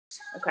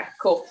Okay,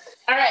 cool.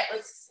 All right,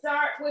 let's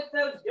start with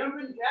those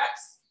jumping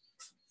jacks.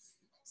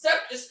 So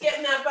just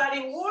getting that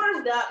body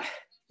warmed up.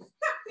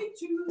 Happy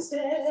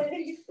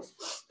Tuesday.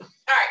 All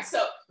right,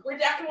 so we're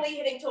definitely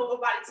hitting total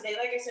body today.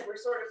 Like I said, we're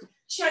sort of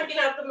chunking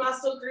out the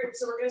muscle group.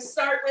 So we're going to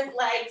start with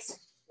legs,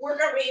 work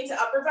our way into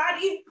upper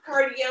body,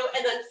 cardio,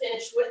 and then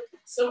finish with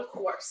some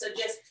core. So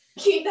just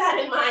keep that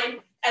in mind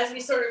as we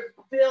sort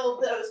of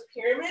build those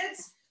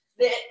pyramids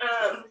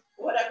that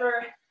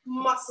whatever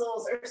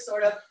muscles are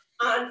sort of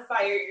on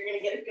fire, you're going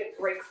to get a good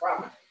break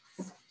from.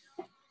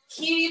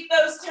 Keep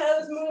those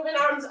toes moving,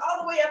 arms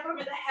all the way up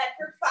over the head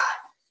for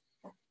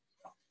 5,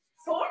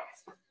 4,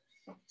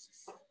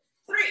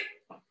 3,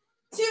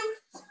 2,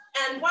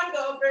 and 1.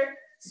 Go over.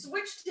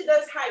 Switch to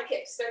those high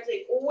kicks. Start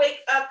to wake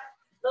up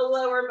the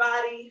lower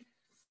body.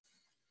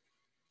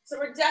 So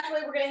we're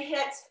going to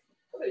hit,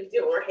 what are we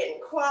doing? We're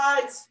hitting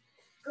quads,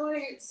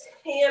 glutes,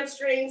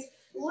 hamstrings,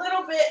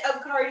 little bit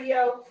of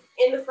cardio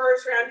in the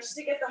first round just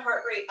to get the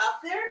heart rate up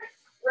there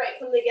right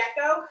from the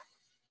get-go.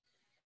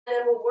 And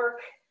then we'll work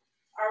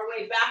our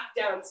way back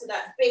down. So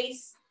that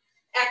base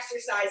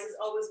exercise is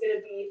always going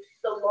to be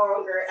the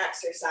longer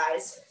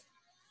exercise.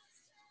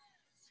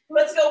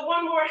 Let's go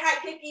one more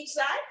high kick each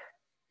side.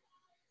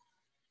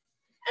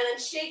 And then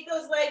shake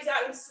those legs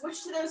out and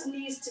switch to those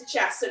knees to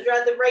chest. So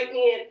drive the right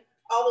knee in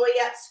all the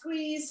way up,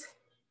 squeeze,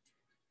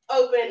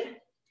 open,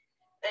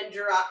 and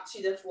drop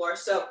to the floor.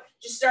 So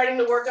just starting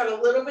to work on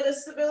a little bit of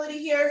stability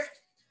here,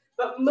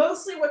 but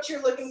mostly what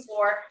you're looking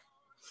for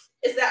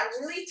is that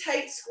really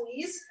tight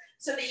squeeze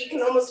so that you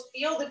can almost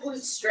feel the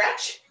glutes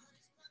stretch.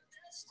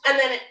 And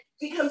then it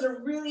becomes a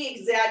really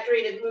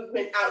exaggerated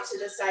movement out to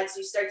the side. So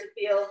you start to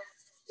feel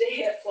the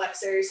hip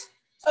flexors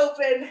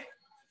open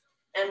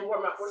and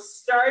warm up. We're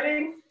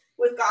starting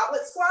with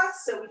goblet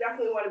squats, so we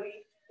definitely want to be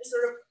just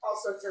sort of all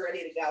sorts of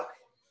ready to go.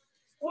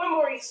 One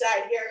more each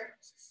side here.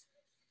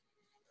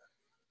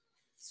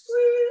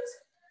 Squeeze,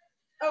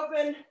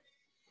 open,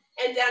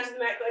 and down to the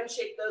mat. Go ahead and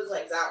shake those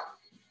legs out.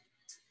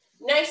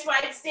 Nice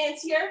wide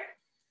stance here.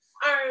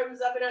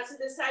 Arms up and out to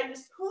this side.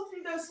 Just pull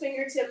through those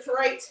fingertips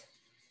right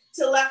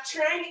to left,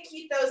 trying to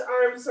keep those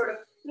arms sort of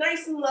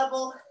nice and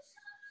level.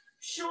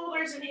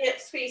 Shoulders and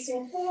hips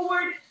facing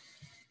forward.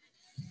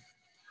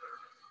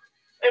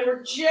 And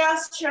we're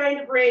just trying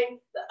to bring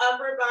the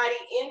upper body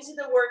into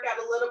the workout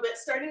a little bit,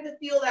 starting to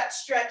feel that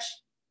stretch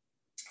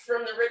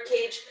from the rib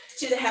cage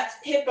to the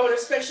hip bone,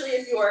 especially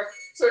if you're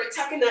sort of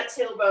tucking that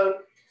tailbone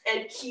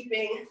and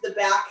keeping the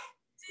back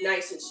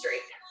nice and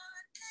straight.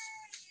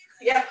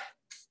 Yep.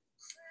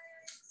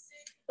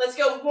 Let's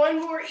go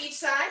one more each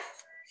side.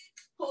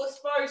 Pull as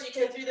far as you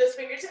can through those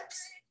fingertips.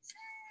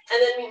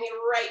 And then meet me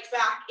right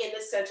back in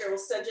the center. We'll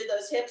center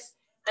those hips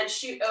and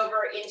shoot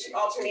over into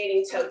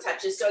alternating toe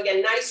touches. So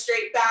again, nice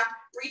straight back,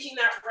 reaching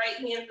that right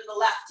hand for the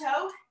left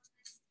toe.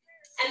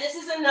 And this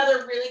is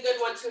another really good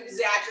one to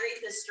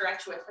exaggerate this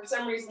stretch with. For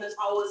some reason, this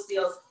always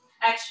feels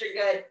extra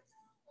good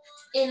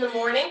in the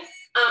morning.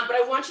 But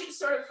I want you to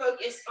sort of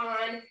focus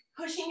on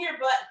pushing your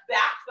butt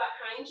back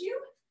behind you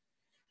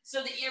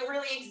so that you're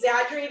really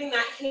exaggerating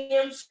that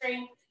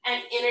hamstring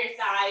and inner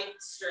thigh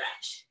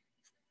stretch.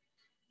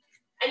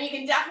 And you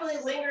can definitely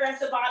linger at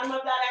the bottom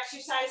of that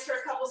exercise for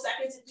a couple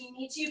seconds if you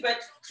need to, but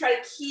try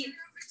to keep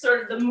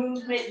sort of the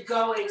movement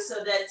going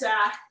so that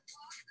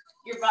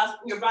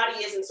your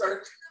body isn't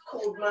sort of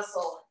cold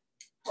muscle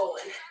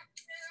pulling.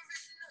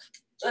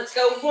 Let's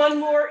go one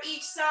more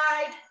each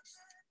side.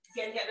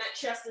 Again, getting that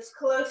chest as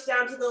close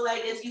down to the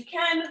leg as you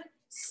can.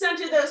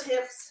 Center those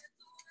hips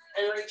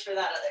and reach for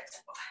that other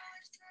toe.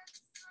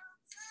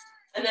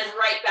 And then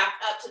right back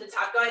up to the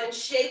top. Go ahead and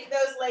shake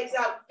those legs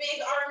out.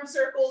 Big arm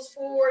circles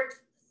forward.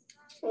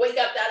 Wake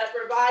up that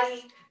upper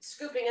body,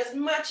 scooping as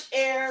much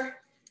air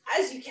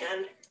as you can.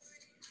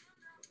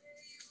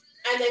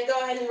 And then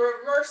go ahead and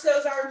reverse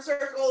those arm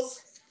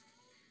circles.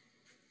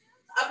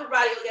 Upper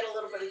body will get a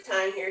little bit of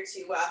time here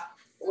to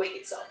wake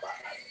itself up.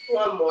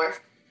 One more.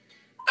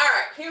 All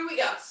right, here we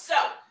go. So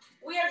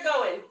we are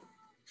going,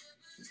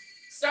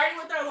 starting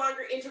with our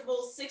longer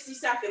intervals, 60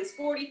 seconds,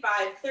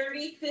 45,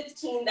 30,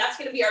 15. That's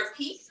going to be our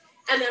peak.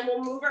 And then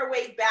we'll move our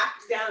way back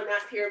down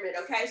that pyramid,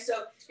 okay?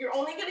 So you're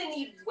only going to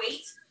need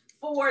weight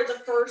for the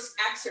first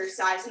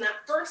exercise. And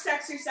that first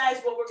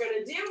exercise, what we're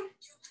going to do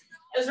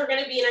is we're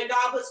going to be in a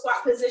goblet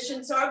squat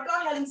position. So I'll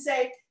go ahead and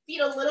say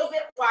feet a little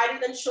bit wider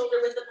than shoulder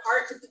width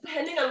apart, but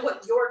depending on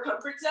what your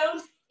comfort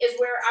zone is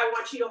where I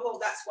want you to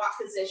hold that squat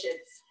position.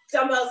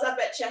 Dumbbells up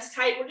at chest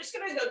height. We're just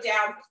going to go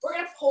down. We're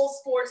going to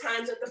pulse 4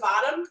 times at the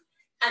bottom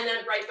and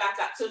then right back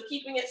up. So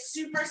keeping it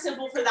super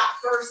simple for that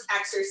first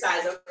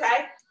exercise,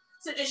 okay?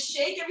 So just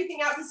shake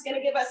everything out. This is going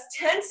to give us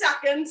 10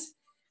 seconds,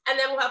 and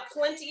then we'll have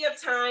plenty of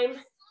time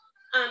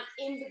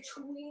in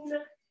between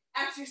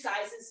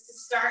exercises to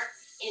start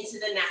into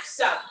the next.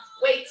 So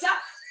weights up,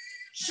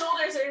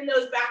 shoulders are in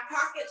those back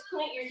pockets,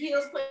 plant your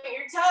heels, plant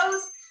your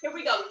toes. Here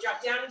we go, we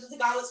drop down into the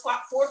goblet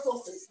squat, 4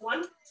 pulses.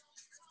 1,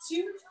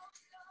 2,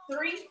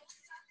 3,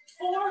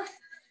 4,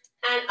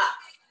 and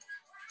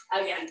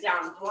up. Again,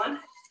 down, 1,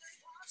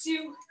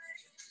 2,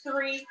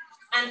 3,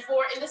 and 4.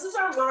 And this is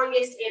our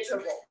longest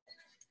interval.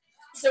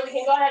 So we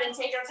can go ahead and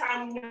take our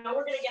time. We know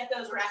we're gonna get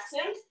those reps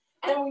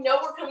in, and we know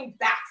we're coming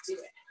back to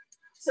it.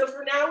 So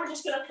for now, we're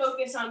just gonna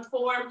focus on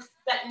form,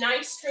 that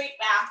nice straight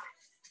back.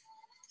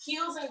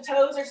 Heels and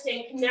toes are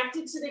staying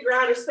connected to the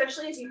ground,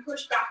 especially as you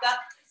push back up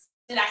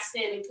to that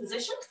standing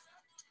position.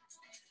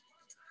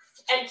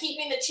 And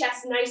keeping the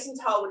chest nice and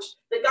tall, which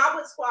the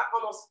goblet squat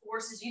almost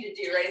forces you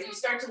to do, right? If you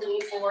start to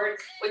lean forward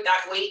with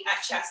that weight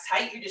at chest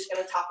height, you're just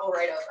gonna topple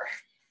right over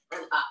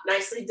and up.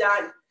 Nicely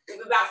done. We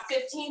have about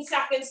 15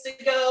 seconds to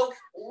go.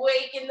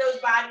 Waking those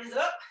bodies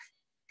up.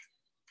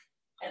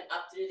 And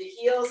up through the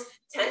heels.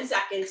 10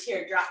 seconds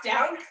here. Drop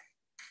down.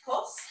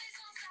 Pulse.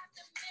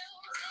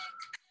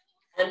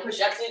 And push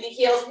up through the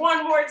heels.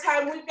 One more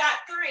time. We've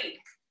got 3,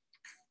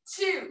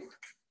 2,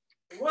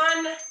 1.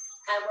 And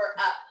we're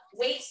up.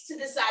 Weights to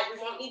the side. We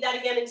won't need that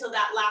again until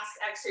that last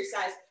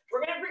exercise.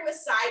 We're going to bring the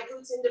side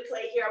glutes into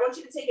play here. I want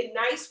you to take a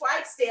nice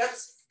wide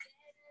stance.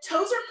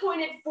 Toes are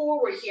pointed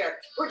forward here.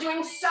 We're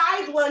doing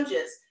side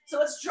lunges. So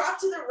let's drop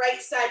to the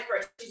right side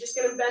first. You're just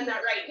gonna bend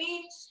that right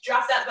knee,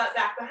 drop that butt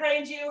back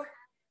behind you,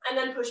 and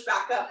then push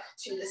back up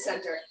to the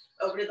center,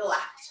 over to the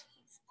left.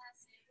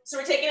 So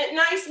we're taking it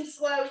nice and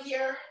slow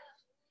here.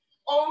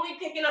 Only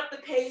picking up the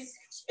pace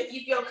if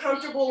you feel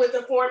comfortable with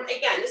the form.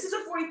 Again, this is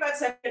a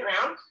 45-second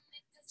round,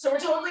 so we're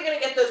totally gonna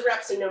get those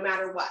reps in no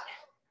matter what.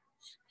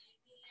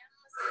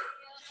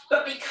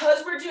 But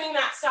because we're doing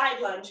that side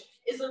lunge,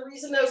 is the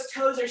reason those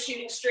toes are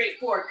shooting straight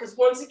forward. Because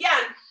once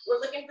again,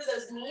 we're looking for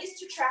those knees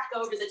to track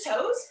over the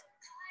toes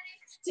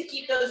to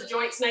keep those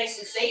joints nice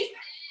and safe.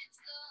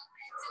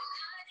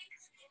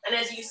 And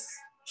as you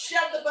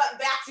shove the butt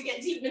back to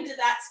get deep into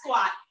that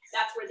squat,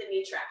 that's where the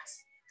knee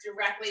tracks,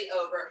 directly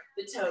over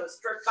the toes.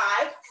 For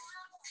 5,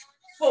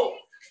 4,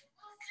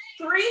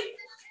 3,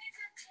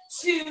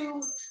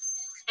 2,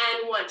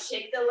 and 1.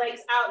 Shake the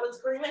legs out. Let's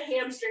bring the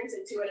hamstrings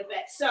into it a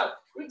bit. So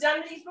we've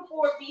done these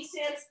before. B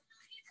stands.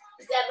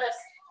 Deadlifts,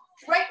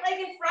 right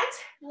leg in front,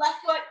 left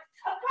foot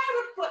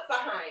about a foot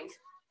behind.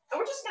 And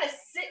we're just gonna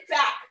sit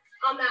back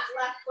on that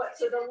left foot.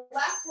 So the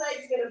left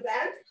leg's gonna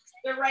bend,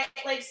 the right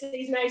leg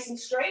stays nice and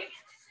straight,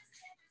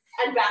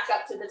 and back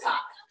up to the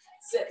top.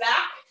 Sit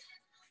back.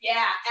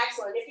 Yeah,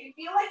 excellent. If you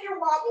feel like you're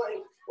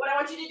wobbling, what I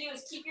want you to do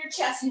is keep your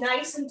chest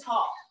nice and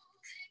tall.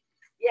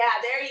 Yeah,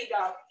 there you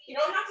go. You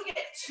don't have to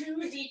get too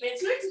deep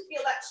into it to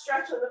feel that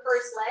stretch on the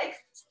first leg,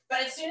 but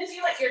as soon as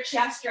you let your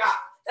chest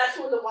drop, that's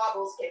when the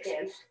wobbles kick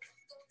in.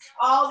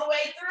 All the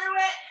way through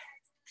it.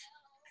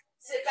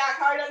 Sit back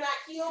hard on that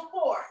heel.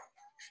 4,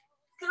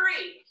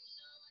 3,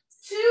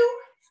 2,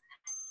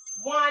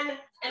 1.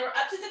 And we're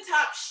up to the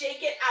top.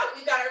 Shake it out.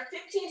 We've got our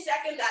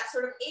 15-second, that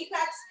sort of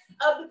apex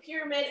of the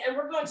pyramid, and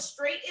we're going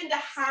straight into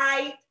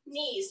high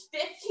knees.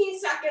 15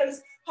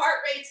 seconds.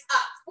 Heart rate's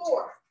up.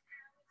 4,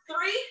 3,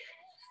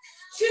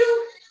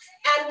 2,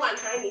 and 1.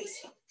 High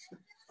knees.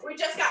 We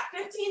just got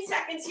 15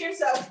 seconds here,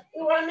 so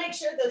we want to make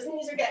sure those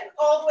knees are getting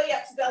all the way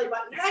up to belly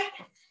button height.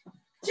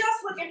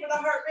 Just looking for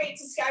the heart rate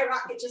to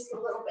skyrocket just a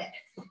little bit.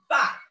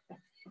 5,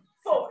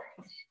 4,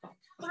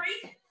 3,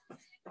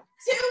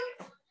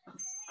 2,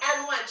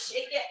 and 1.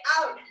 Shake it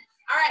out.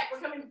 All right,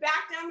 we're coming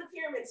back down the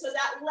pyramid, so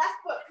that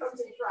left foot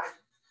comes in front.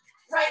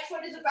 Right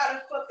foot is about a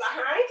foot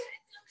behind.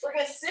 We're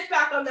going to sit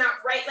back on that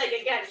right leg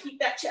again.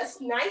 Keep that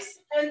chest nice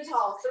and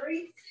tall.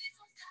 3,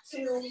 2,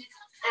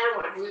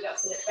 and 1. Here we go.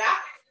 Sit it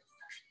back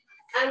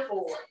and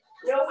forward.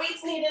 No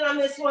weights needed on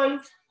this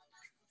one.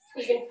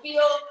 You can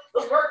feel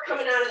the work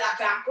coming out of that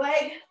back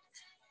leg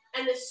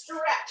and the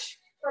stretch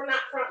from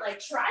that front leg.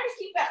 Try to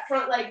keep that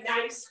front leg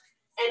nice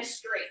and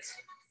straight.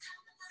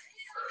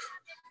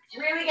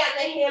 Really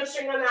getting the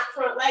hamstring on that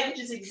front leg, which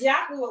is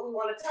exactly what we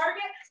want to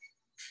target.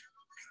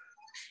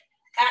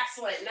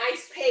 Excellent,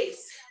 nice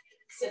pace.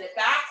 Sit it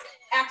back,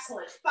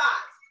 excellent. 5,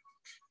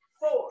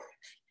 4,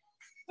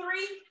 3,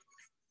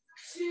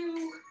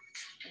 2,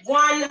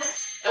 1, and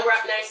we're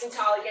up nice and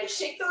tall again.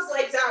 Shake those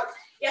legs out,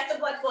 get the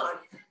blood flowing.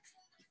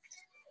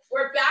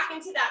 We're back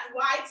into that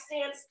wide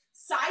stance,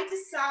 side to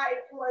side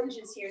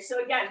lunges here.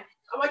 So again,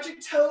 I want your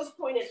toes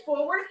pointed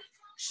forward.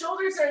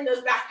 Shoulders are in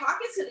those back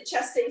pockets so the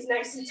chest stays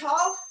nice and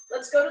tall.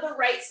 Let's go to the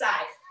right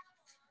side.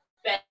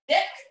 Bend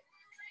it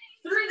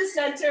through the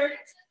center,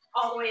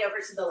 all the way over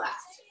to the left.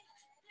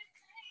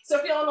 So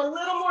feeling a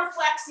little more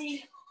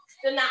flexy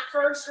than that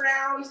first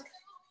round.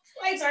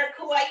 Legs aren't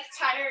quite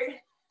tired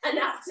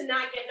enough to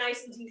not get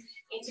nice and deep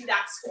into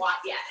that squat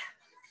yet.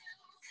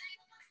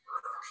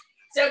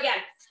 So again,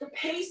 the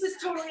pace is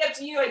totally up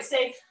to you. I'd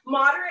say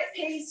moderate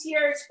pace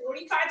here. It's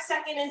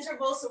 45-second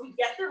intervals, so we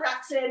get the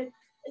reps in,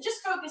 and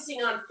just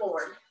focusing on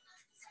form.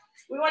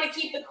 We want to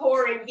keep the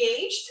core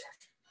engaged,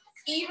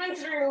 even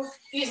through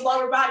these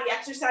lower body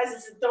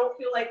exercises that don't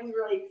feel like we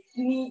really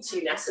need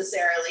to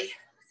necessarily.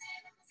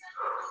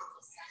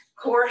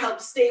 Core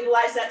helps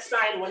stabilize that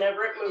spine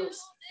whenever it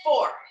moves.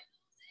 4,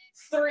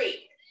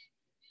 3,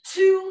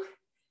 2,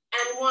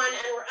 and 1, and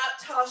we're up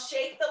tall.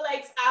 Shake the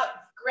legs out.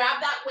 Grab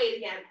that weight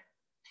again.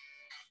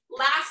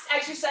 Last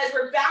exercise,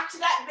 we're back to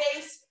that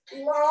base,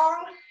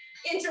 long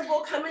interval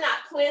coming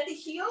up. Plant the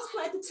heels,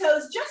 plant the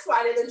toes just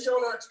wider than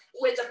shoulder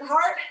width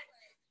apart.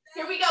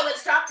 Here we go,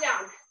 let's drop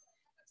down.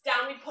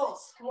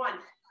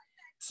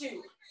 2,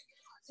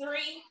 3,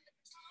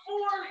 4,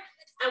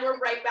 and we're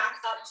right back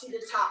up to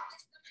the top.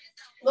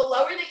 The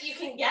lower that you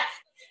can get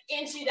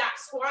into that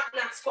squat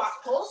and that squat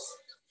pulse,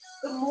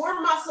 the more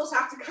muscles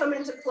have to come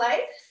into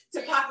play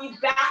to pop you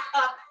back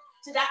up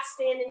to that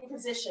standing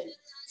position.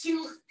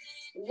 2,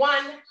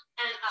 1, and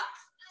up.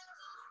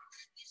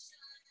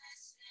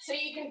 So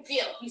you can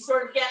feel, you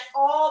sort of get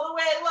all the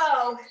way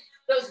low,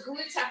 those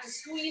glutes have to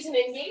squeeze and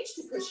engage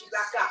to push you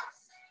back up.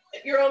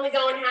 If you're only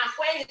going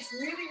halfway, it's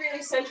really,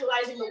 really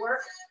centralizing the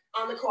work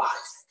on the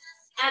quads.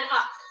 And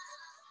up.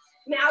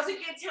 Now's a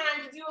good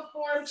time to do a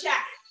form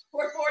check.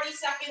 We're 40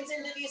 seconds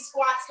into these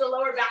squats, the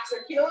lower backs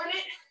are feeling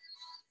it.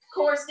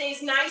 Core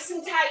stays nice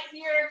and tight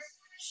here.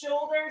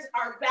 Shoulders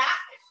are back.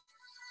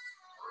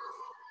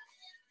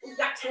 We've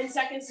got 10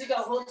 seconds to go.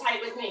 Hold tight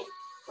with me.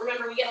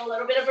 Remember, we get a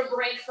little bit of a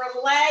break from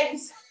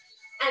legs,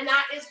 and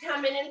that is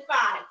coming in 5,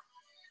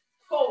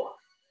 4,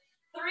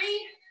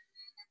 3,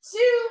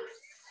 2,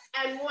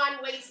 and 1.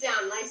 Weights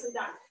down, nice and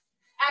done.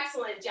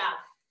 Excellent job.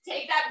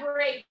 Take that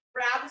break,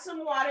 grab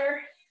some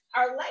water.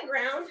 Our leg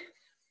round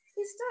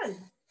is done.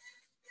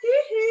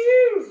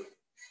 Woo-hoo.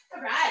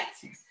 All right.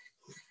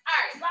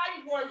 All right,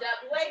 body's warmed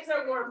up, legs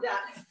are warmed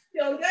up.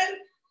 Feeling good?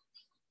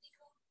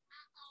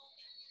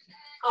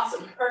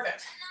 Awesome,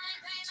 perfect.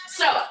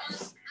 So,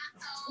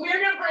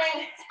 we're gonna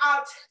bring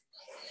out,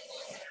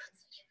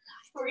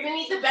 we're gonna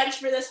need the bench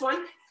for this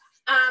one.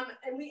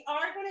 And we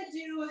are gonna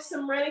do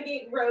some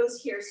renegade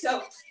rows here.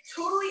 So,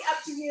 totally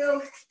up to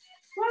you.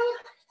 Well,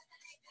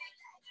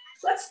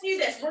 let's do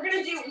this. We're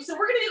gonna do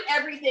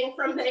everything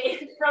from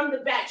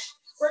the bench.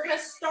 We're gonna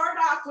start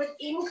off with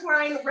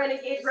incline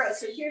renegade rows.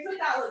 So here's what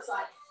that looks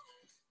like.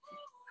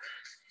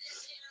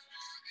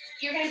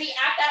 You're gonna be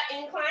at that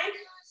incline.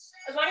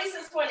 As long as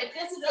this point, if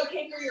this is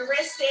okay for your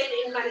wrist, stay at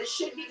the incline. It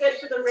should be good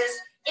for the wrist.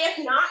 If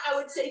not, I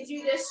would say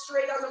do this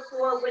straight on the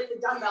floor with the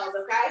dumbbells,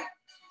 okay?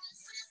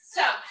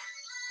 So,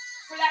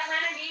 for that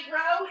renegade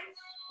row,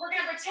 we're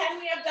gonna pretend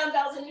we have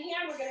dumbbells in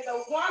hand. We're gonna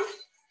go 1,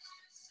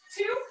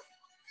 2,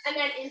 and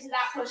then into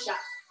that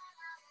push-up.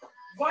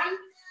 1,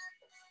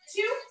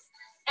 2,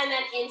 and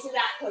then into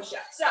that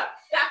push-up. So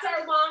that's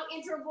our long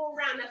interval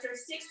round. That's our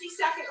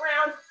 60-second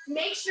round.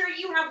 Make sure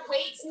you have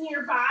weights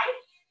nearby,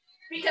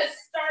 because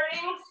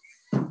starting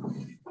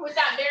with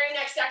that very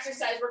next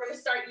exercise, we're gonna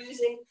start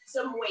using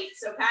some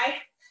weights,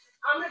 okay?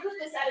 I'm gonna put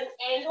this at an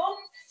angle,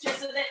 just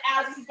so that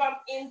as we bump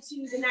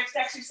into the next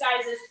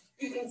exercises,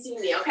 you can see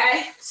me,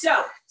 okay?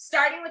 So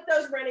starting with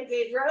those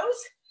renegade rows,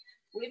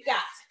 we've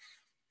got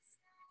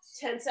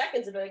 10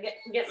 seconds if I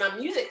get my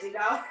music to go.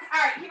 All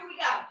right, here we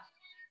go.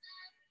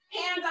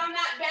 Hands on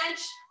that bench.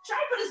 Try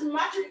to put as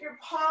much of your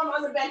palm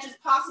on the bench as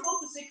possible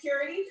for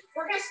security.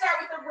 We're gonna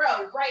start with the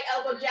row. Right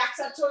elbow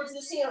jacks up towards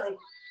the ceiling.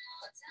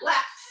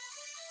 Left.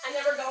 And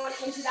then we're going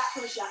into that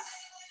push-up.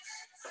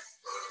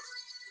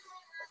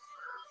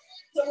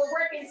 So we're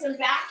working some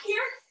back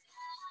here.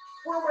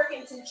 We're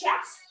working some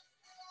chest.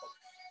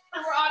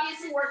 And we're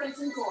obviously working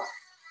some core.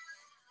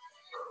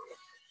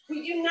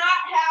 We do not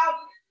have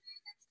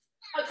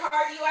a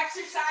cardio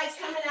exercise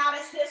coming at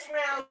us this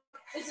round.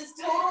 This is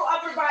total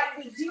upper body.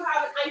 We do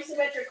have an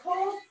isometric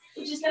hold,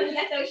 which is going to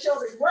get those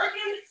shoulders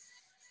working.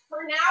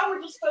 For now,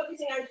 we're just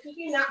focusing on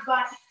keeping that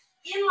butt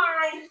in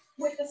line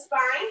with the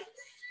spine.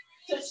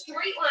 So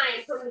straight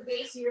line from the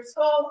base of your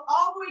skull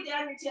all the way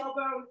down your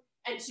tailbone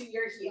and to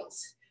your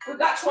heels. We've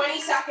got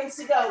 20 seconds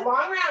to go.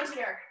 Long round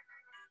here.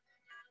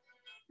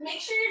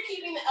 Make sure you're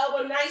keeping the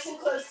elbow nice and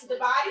close to the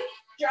body,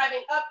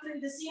 driving up through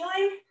the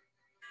ceiling,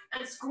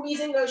 and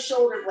squeezing those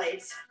shoulder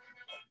blades.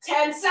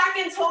 10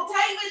 seconds, hold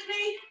tight with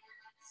me.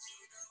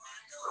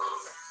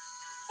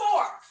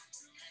 4,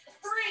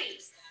 3,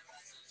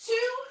 2,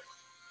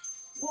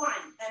 1,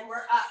 and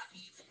we're up.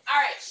 All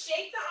right,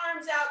 shake the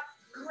arms out,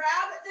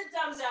 grab the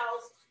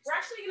dumbbells. We're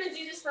actually gonna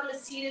do this from a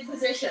seated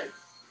position.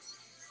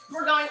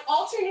 We're going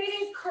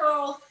alternating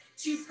curl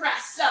to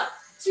press. So,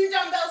 2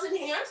 dumbbells in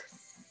hand,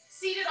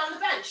 seated on the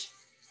bench.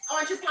 I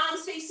want your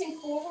palms facing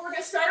forward. We're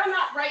gonna start on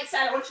that right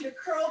side. I want you to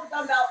curl the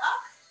dumbbell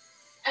up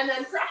and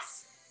then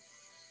press.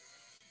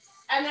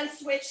 And then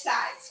switch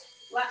sides.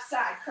 Left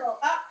side, curl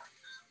up,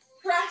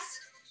 press,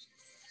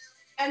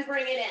 and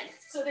bring it in.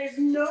 So there's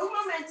no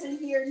momentum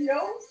here,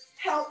 no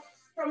help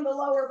from the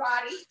lower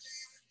body.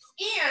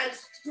 And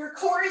your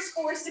core is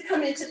forced to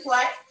come into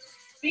play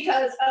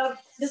because of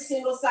the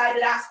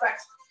single-sided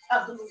aspect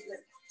of the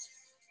movement.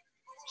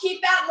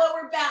 Keep that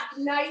lower back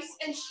nice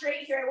and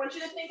straight here. I want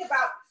you to think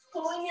about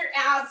pulling your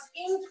abs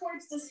in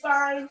towards the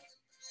spine,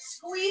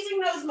 squeezing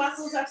those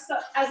muscles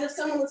as if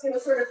someone was going to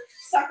sort of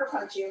sucker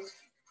punch you.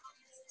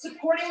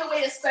 Supporting the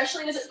weight,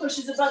 especially as it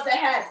pushes above the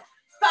head.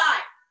 5,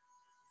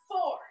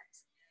 4,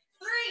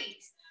 3,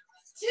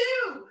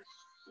 2,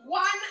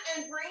 1,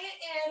 and bring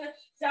it in.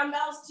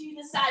 Dumbbells to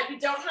the side. We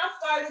don't have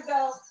far to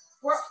go.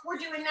 We're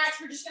doing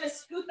next. We're just going to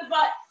scoot the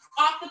butt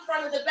off the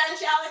front of the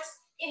bench, Alex,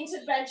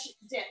 into bench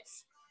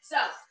dips. So,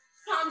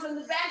 palms on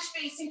the bench,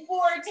 facing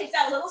forward. Take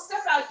that little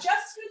step out.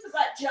 Just scoot the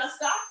butt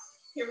just off.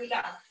 Here we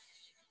go.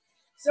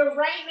 So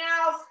right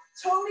now,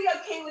 totally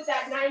okay with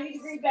that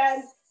 90-degree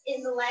bend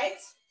in the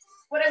legs.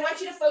 What I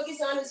want you to focus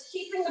on is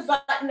keeping the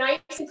butt nice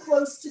and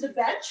close to the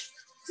bench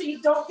so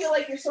you don't feel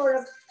like you're sort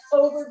of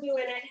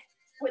overdoing it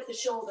with the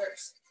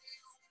shoulders.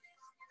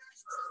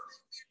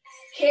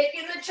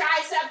 Kicking the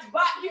triceps,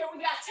 butt here.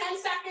 We got 10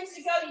 seconds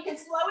to go. You can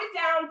slow it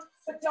down,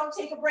 but don't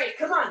take a break.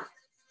 Come on.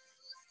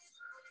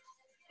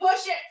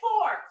 Push it.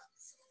 4,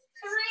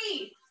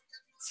 3,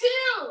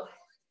 2,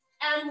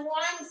 and 1.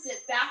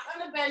 Sit back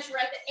on the bench. We're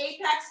at the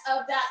apex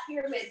of that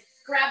pyramid.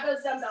 Grab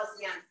those dumbbells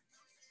again.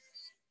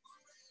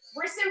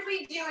 We're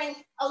simply doing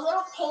a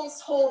little pulse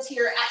hold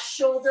here at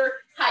shoulder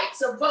height.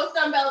 So both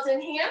dumbbells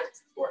in hand.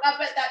 We're up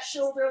at that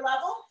shoulder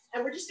level,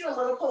 and we're just doing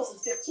little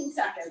pulses, 15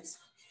 seconds.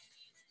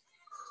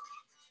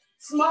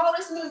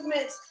 Smallest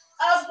movement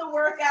of the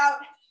workout,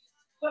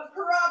 but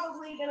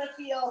probably gonna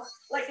feel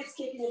like it's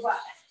kicking your butt.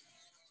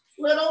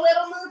 Little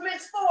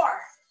movements.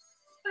 4,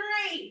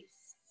 3,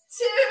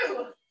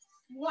 2,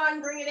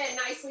 1. Bring it in.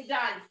 Nicely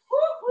done.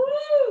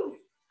 Woo-hoo! All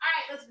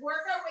right, let's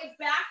work our way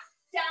back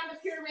down the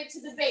pyramid to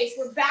the base.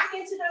 We're back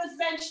into those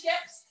bench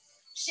dips.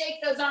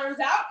 Shake those arms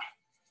out.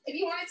 If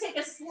you want to take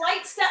a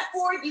slight step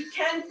forward, you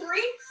can.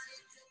 3,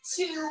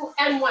 2,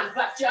 and 1.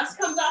 Butt just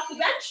comes off the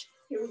bench.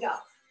 Here we go.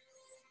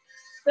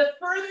 The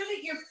further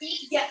that your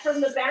feet get from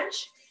the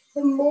bench,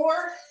 the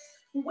more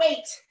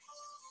weight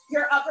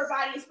your upper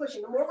body is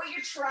pushing, the more weight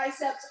your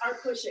triceps are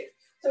pushing.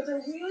 So it's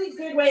a really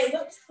good way,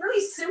 a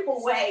really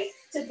simple way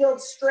to build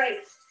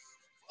strength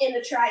in the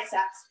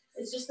triceps.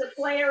 It's just to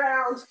play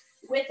around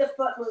with the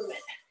foot movement.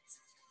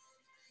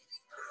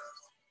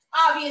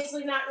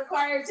 Obviously not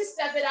required to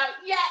step it out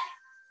yet.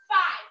 5,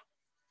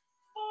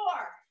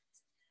 4,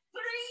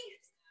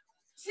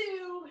 3,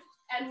 2,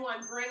 and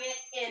 1. Bring it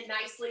in.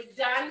 Nicely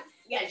done.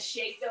 Again,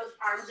 shake those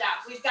arms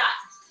out. We've got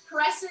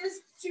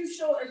presses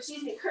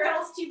to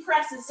curls to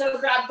presses. So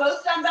grab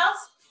both dumbbells.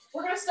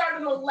 We're going to start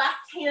on the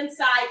left-hand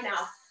side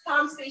now.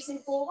 Palms facing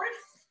forward.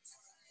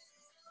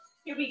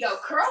 Here we go.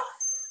 Curl,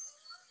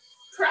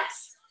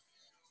 press,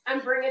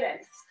 and bring it in.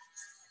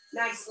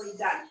 Nicely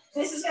done.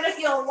 This is going to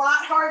feel a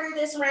lot harder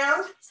this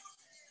round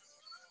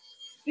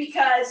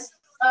because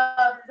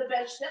of the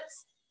bench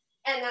dips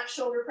and that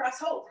shoulder press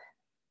hold.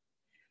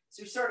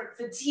 So you're sort of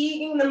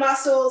fatiguing the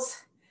muscles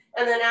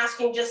and then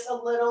asking just a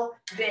little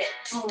bit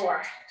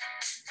more.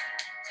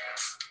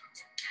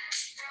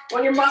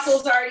 When your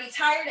muscle's already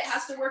tired, it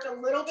has to work a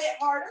little bit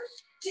harder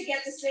to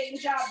get the same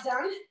job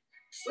done,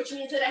 which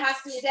means that it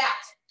has to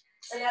adapt.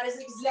 And that is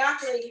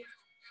exactly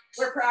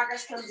where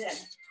progress comes in.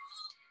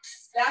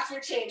 That's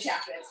where change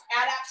happens.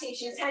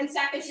 Adaptation. 10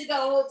 seconds to go.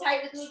 Hold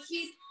tight with me.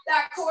 Keep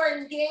that core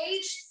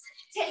engaged.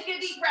 Take a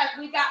deep breath.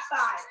 We've got 5,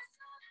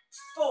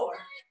 4,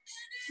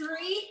 3,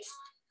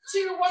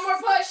 2, 1 more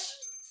push.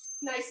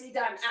 Nicely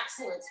done.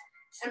 Excellent.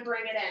 And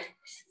bring it in.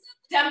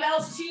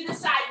 Dumbbells to the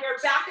side. We're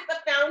back at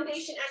the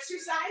foundation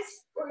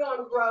exercise. We're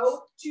going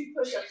row 2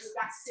 push-ups. We've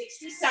got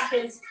 60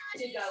 seconds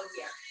to go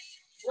here.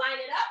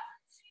 Line it up.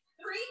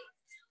 3,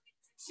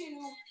 2,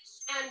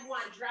 and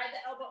 1. Drive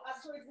the elbow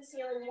up towards the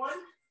ceiling. 1,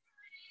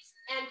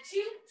 and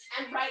 2,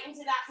 and right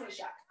into that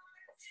push-up.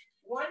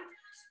 1,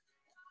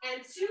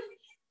 and 2,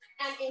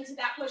 and into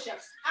that push-up.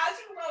 As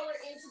you lower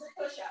into the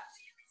push-up,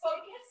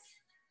 focus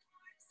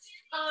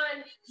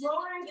on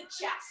lowering the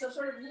chest. So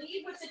sort of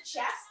lead with the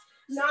chest,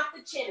 not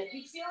the chin. If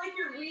you feel like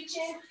you're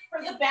reaching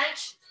for the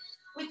bench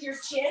with your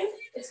chin,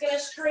 it's going to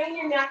strain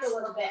your neck a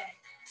little bit.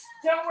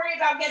 Don't worry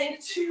about getting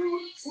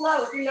too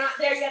low. If you're not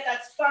there yet,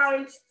 that's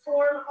fine.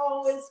 Form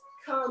always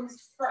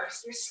comes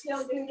first. You're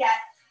still going to get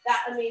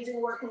that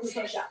amazing work when you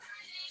push up.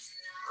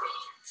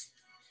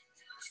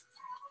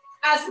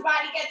 As the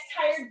body gets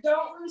tired,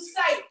 don't lose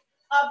sight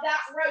of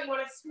that row. You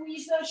want to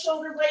squeeze those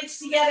shoulder blades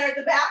together at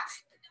the back.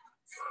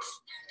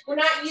 We're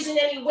not using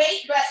any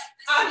weight, but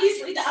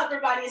obviously the upper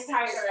body is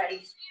tired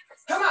already.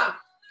 Come on.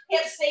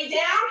 Hips stay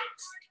down.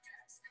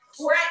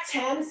 We're at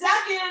 10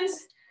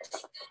 seconds.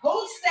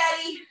 Hold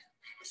steady.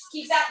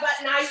 Keep that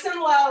butt nice and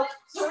low.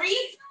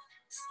 3,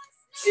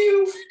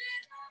 2,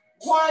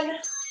 1.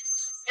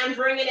 And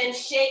bring it in.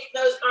 Shake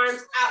those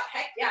arms out.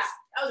 Heck yeah.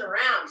 That was a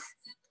round.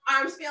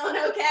 Arms feeling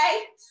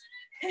okay?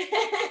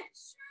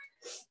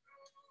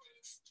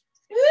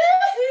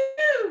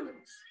 Woohoo!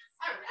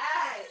 All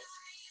right.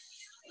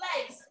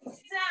 Legs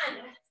done.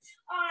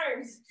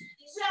 Arms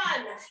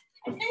done.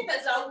 I think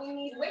that's all we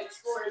need weights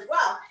for as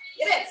well.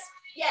 It is.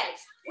 Yay.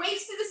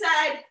 Weights to the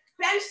side,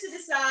 bench to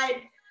the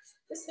side.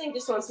 This thing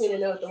just wants me to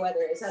know what the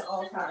weather is at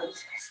all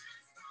times.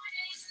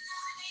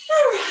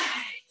 All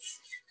right.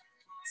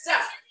 So,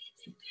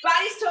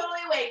 body's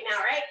totally awake now,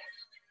 right?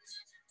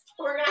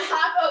 We're gonna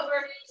hop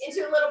over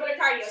into a little bit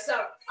of cardio.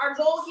 So our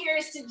goal here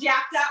is to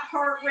jack that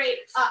heart rate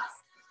up.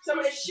 So I'm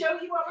gonna show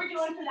you what we're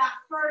doing for that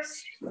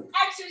first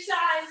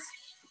exercise.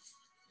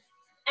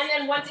 And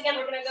then once again,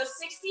 we're gonna go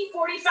 60,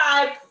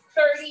 45,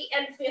 30,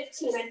 and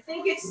 15. I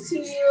think it's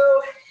 2.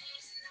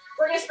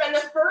 We're gonna spend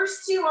the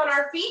first 2 on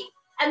our feet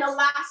and the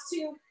last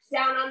 2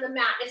 down on the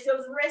mat. If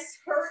those wrists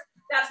hurt,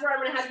 that's where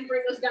I'm gonna have you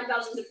bring those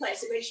dumbbells into play.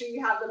 So make sure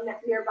you have them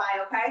nearby,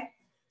 okay?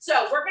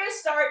 So we're gonna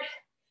start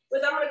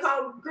with, I'm gonna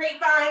call them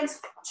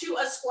grapevines to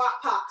a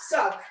squat pop.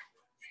 So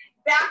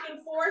back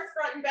and forth,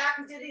 front and back.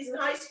 We did these in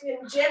high school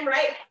in the gym,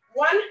 right?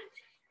 1,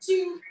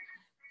 2,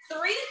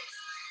 3,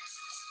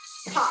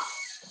 pop.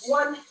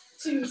 1,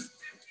 2,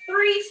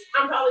 3.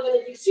 I'm probably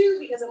going to do 2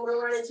 because I'm going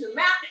to run into a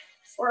mat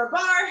or a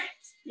bar.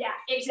 Yeah,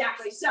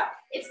 exactly. So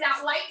it's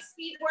that light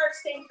speed work,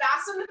 staying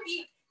fast on the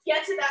feet,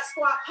 get to that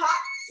squat, pop,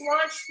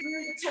 launch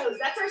through the toes.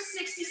 That's our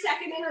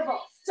 60-second interval.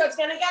 So it's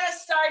going to get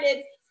us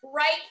started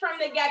right from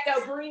the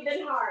get-go,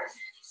 breathing hard.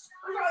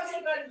 I'm probably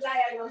going to go to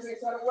diagonal here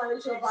so I don't run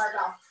into a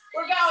barbell.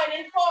 We're going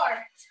in 4,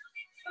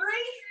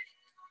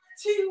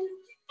 3, 2,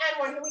 and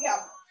 1. Here we go.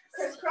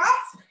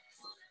 Crisscross.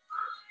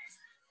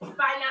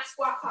 Find that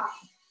squat pop.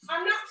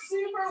 I'm not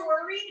super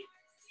worried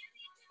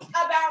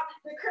about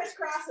the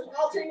crisscross and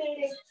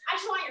alternating. I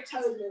just want your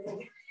toes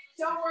moving.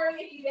 Don't worry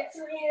if you get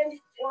 3 in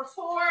or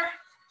 4.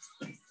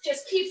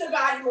 Just keep the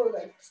body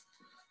moving.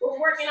 We're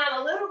working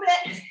on a little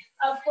bit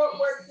of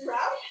footwork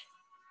throughout,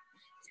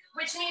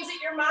 which means that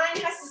your mind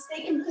has to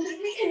stay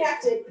completely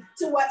connected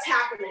to what's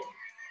happening.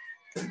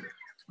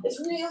 It's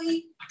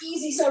really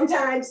easy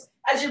sometimes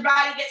as your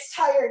body gets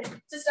tired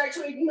to start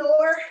to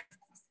ignore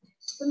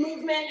the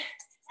movement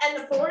and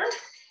the form,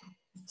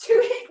 to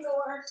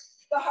ignore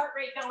the heart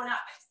rate going up.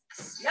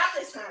 Not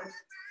this time.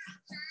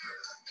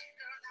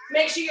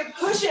 Make sure you're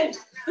pushing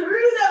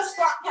through those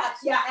squat caps.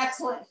 Yeah,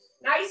 excellent.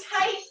 Nice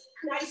height,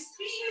 nice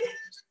speed.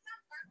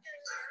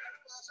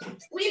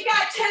 We've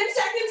got 10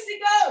 seconds to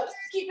go.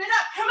 Keep it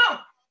up, come on.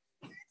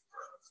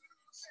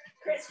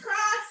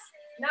 Crisscross,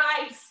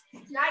 nice.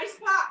 Nice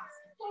pop.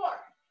 4,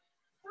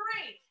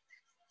 3,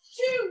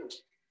 2,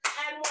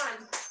 and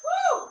 1.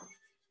 Woo!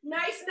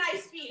 Nice,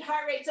 nice speed.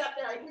 Heart rate's up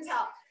there, I can tell.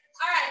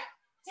 All right,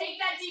 take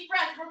that deep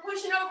breath. We're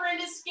pushing over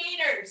into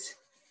skaters.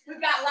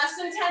 We've got less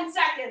than 10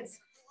 seconds.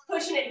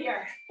 Pushing it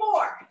here.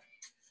 4,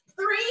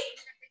 3,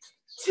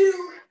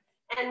 2,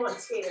 and 1.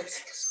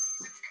 Skaters.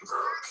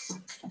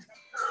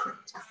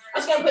 I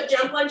was gonna put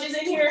jump lunges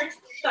in here.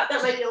 Thought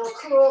that might be a little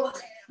cruel,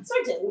 so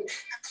I didn't.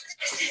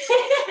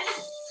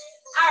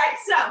 All right,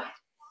 so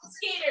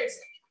skaters,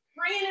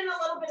 bringing in a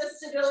little bit of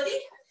stability,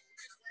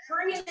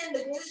 bringing in the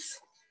glutes,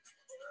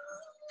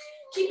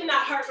 keeping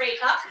that heart rate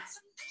up.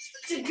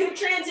 It's a good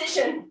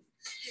transition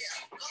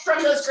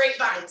from those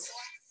grapevines.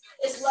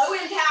 It's low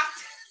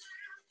impact,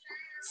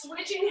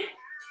 switching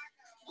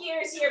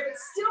gears here, but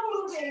still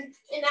moving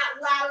in that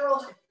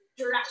lateral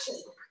direction.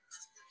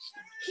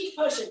 Keep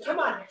pushing, come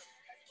on.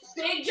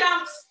 Big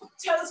jumps,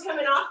 toes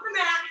coming off the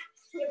mat.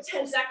 We have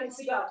 10 seconds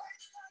to go.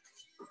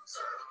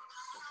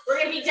 We're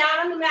gonna be down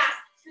on the mat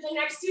for the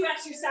next 2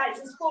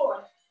 exercises.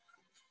 4,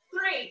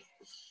 3,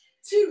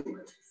 2,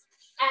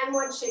 and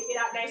 1. Shake it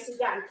out nice and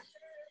down.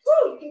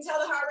 Woo, you can tell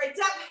the heart rate's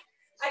up.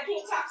 I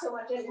can't talk so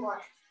much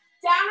anymore.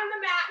 Down on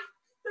the mat,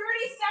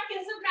 30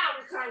 seconds of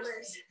mountain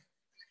climbers.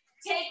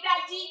 Take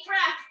that deep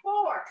breath.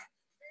 4,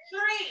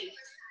 3,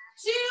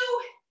 2,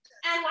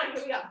 and 1.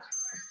 Here we go.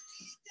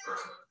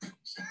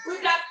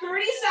 We've got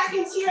 30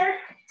 seconds here.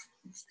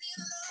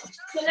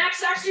 The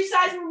next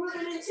exercise we're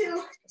moving into,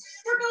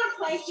 we're going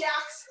plank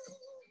jacks.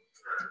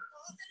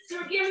 So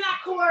we're giving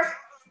that core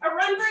a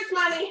run for its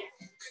money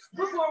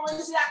before we're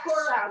into that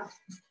core round.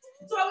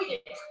 That's what we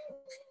did.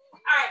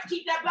 All right,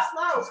 keep that butt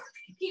low.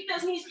 Keep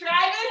those knees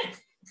driving. 10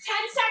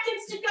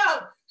 seconds to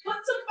go.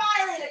 Put some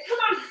fire in it. Come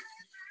on.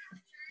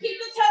 Keep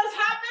the toes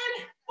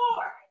hopping.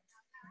 4,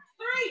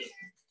 3,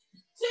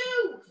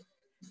 2,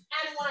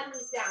 and 1.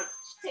 Knees down.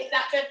 Take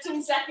that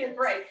 15-second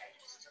break.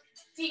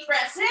 Deep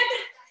breaths in.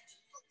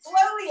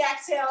 Slowly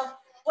exhale.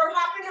 We're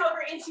hopping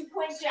over into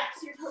plank jacks.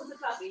 Here comes the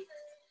puppy.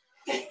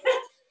 Plank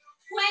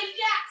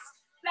jacks.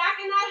 Back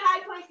in that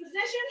high plank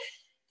position.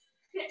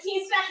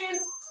 15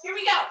 seconds. Here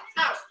we go.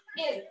 Out,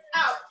 in,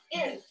 out,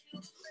 in.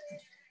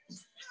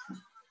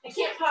 I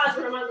can't pause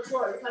when I'm on the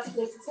floor. The puppy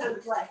thinks it's time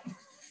to play.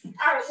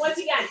 All right, once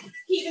again,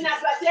 keeping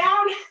that butt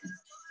down.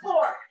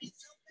 4,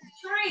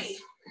 3,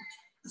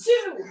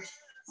 2,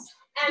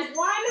 and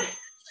 1.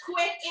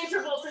 Quick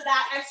interval for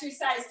that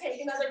exercise.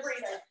 Take another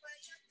breather.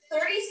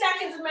 30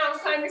 seconds of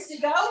mountain climbers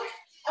to go,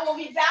 and we'll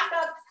be back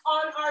up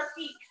on our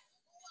feet.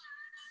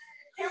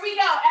 Here we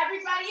go.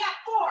 Everybody up.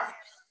 4,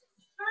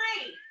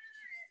 3,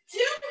 2,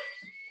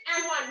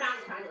 and 1.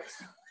 Mountain climbers.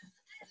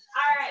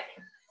 All right.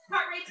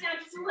 Heart rate's down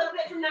just a little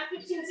bit from that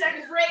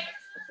 15-second break.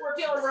 We're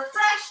feeling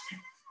refreshed.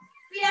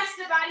 Yes,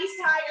 the body's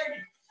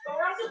tired, but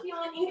we're also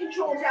feeling in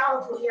control and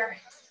powerful here.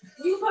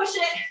 You push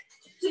it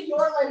to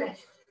your limit.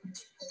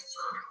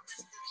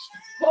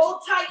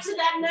 Hold tight to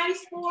that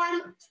nice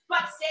form.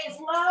 Butt stays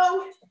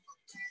low.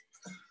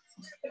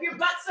 If your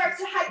butt starts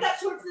to hike up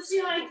towards the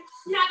ceiling,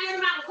 you're not doing a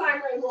mountain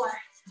climber anymore.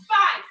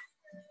 5,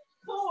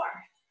 4,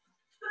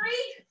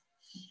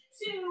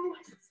 3, 2,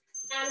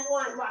 and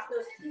 1. Walk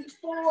those feet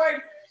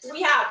forward.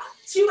 We have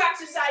 2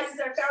 exercises,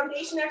 our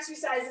foundation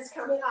exercises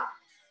coming up.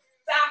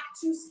 Back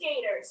to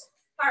skaters.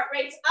 Heart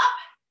rate's up.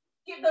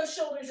 Give those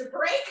shoulders a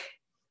break.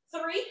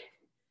 3,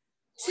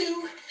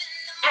 2,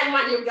 and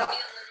 1. Here we go.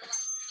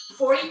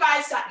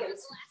 45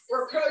 seconds.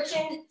 We're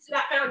approaching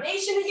that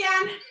foundation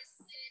again.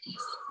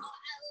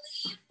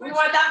 We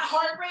want that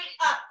heart rate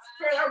up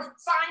for our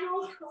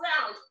final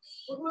round.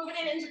 We're moving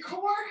it into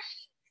core,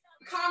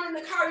 calming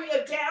the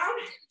cardio down.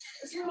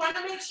 So we want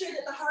to make sure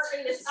that the heart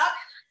rate is up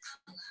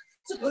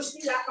to push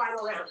through that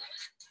final round.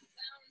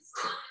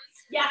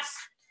 Yes,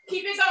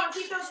 keep it going,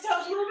 keep those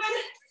toes moving.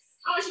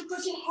 I want you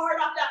pushing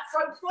hard off that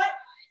front foot,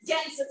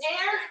 getting some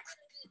air.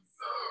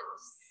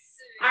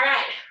 All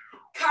right,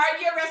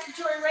 cardio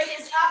respiratory rate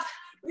is up.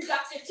 We've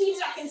got 15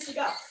 seconds to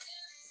go.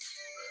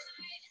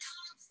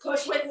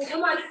 Push with me,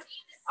 come on.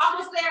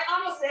 Almost there,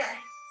 almost there.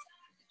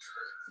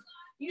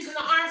 Using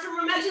the arms for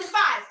momentum, 5,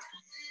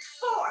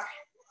 4,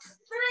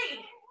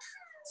 3,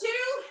 2,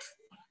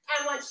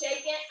 and 1.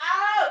 Shake it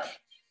out.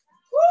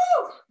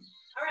 Woo!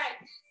 All right,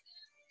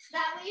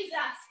 that leaves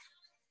us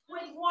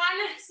with one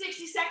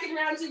 60-second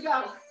round to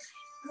go.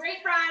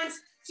 Grapevines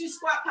to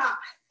squat pop.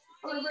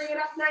 I'm gonna bring it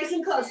up nice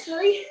and close.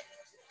 3,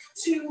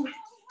 2,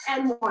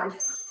 and 1.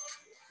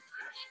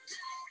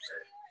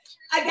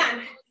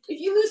 Again,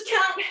 if you lose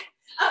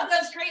count of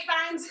those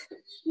grapevines,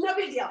 no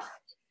big deal.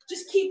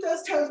 Just keep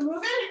those toes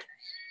moving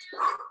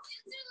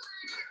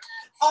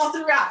all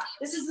throughout.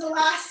 This is the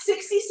last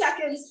 60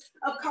 seconds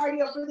of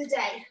cardio for the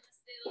day.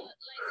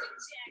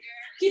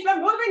 Keep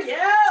them moving,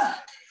 yeah.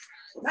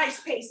 Nice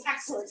pace,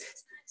 excellent.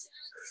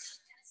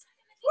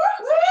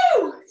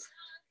 Woo-hoo!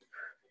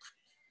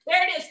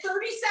 There it is,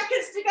 30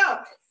 seconds to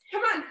go.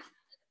 Come on.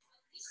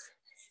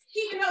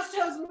 Keeping those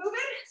toes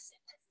moving.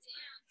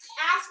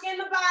 Asking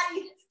the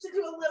body to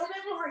do a little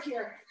bit more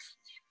here.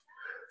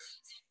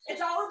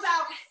 It's all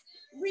about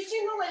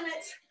reaching the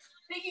limit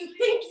that you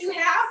think you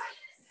have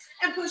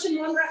and pushing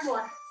one rep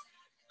more.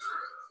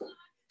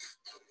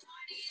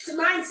 It's a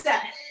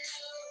mindset.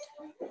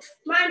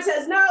 Mind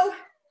says no,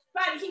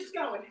 body keeps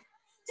going.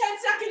 10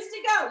 seconds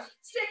to go.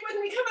 Stick with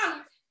me, come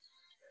on.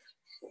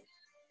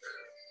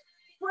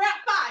 We're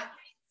at 5,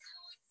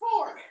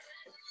 4,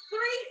 3,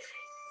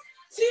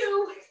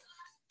 2,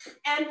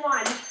 and 1.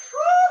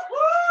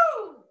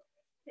 Woo-hoo!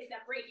 Take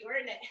that break, you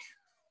earned it.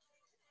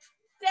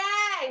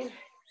 Dang.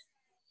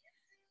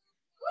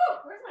 Woo,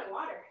 where's my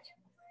water?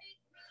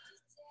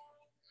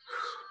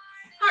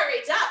 Heart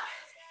rate's up.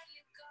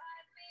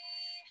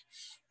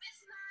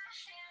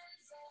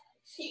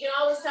 You can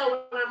always tell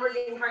when I'm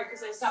working hard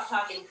because I stopped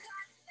talking.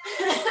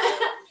 All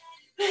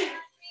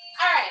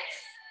right.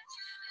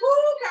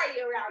 Woo,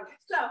 cardio round.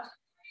 So,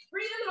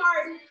 breathing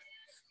hard.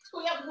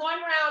 We have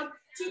one round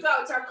to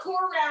go. It's our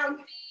core round.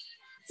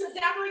 So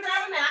definitely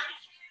grab a mat.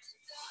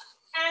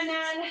 And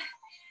then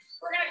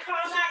we're going to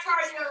calm that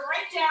cardio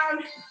right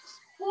down.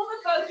 Pull the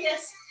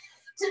focus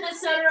to the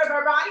center of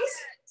our bodies.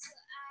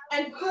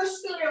 And push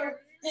through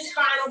this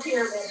final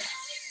pyramid.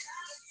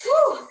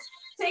 Woo.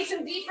 Take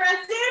some deep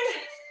breaths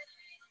in.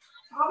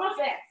 Almost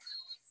there.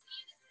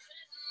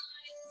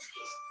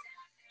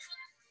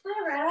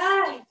 All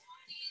right.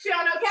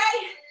 Feeling okay?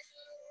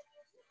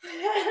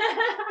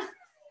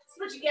 That's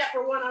what you get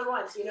for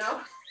one-on-ones, you know?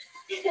 All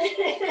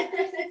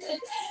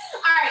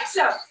right,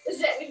 so this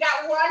is it. We've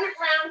got one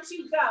round to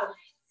go.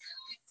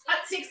 A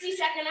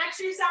 60-second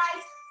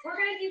exercise. We're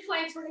going to do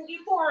planks. We're going to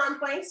do forearm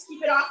planks.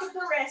 Keep it off of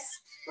the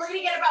wrists. We're going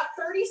to get about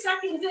 30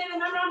 seconds in,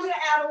 and then I'm going to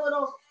add a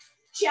little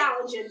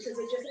challenge in because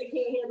I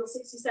can't handle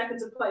 60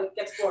 seconds of plank. It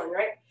gets boring,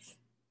 right?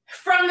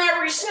 From there,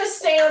 we're just going to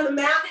stay on the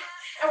mat,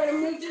 and we're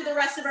going to move through the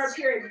rest of our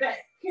pyramid,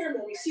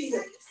 excuse me.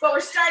 But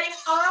we're starting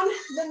on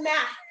the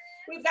mat.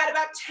 We've got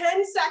about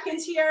 10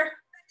 seconds here.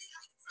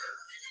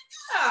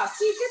 Oh,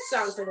 see, good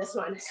song for this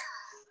one.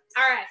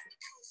 All right.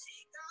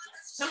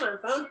 Come on,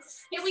 phone.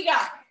 Here we go.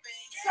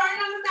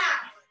 Starting on the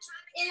mat.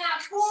 In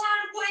that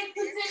forearm plank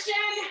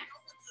position.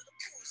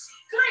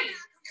 3,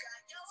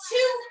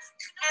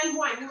 2, and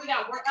 1. Here we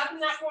go. We're up in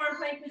that forearm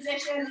plank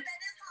position.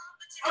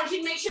 I want you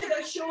to make sure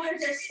those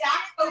shoulders are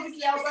stacked over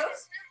the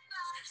elbows.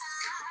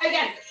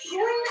 Again,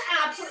 pulling the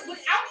abs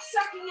without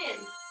sucking in.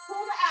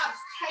 Pull the abs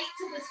tight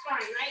to the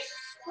spine, right?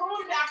 Pull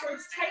them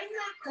backwards, tighten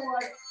that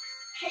core.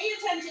 Pay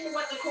attention to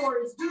what the core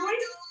is doing.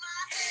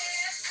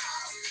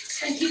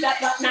 And keep that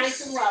butt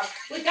nice and low.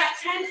 We've got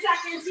 10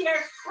 seconds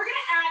here. We're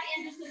going to add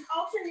in just an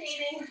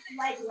alternating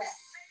leg lift.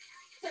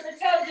 So the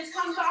toe just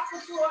comes off the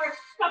floor a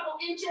couple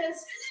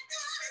inches,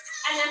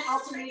 and then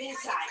alternating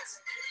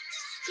sides.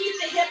 Keep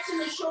the hips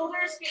and the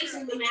shoulders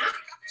facing the mat,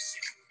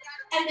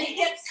 and the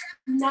hips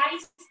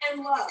nice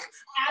and low.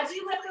 As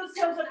you lift those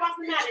toes up off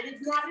the mat, it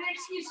is not an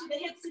excuse for the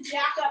hips to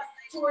jack up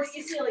towards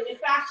the ceiling. In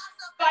fact,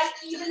 fight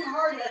even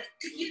harder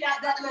to keep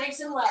that butt nice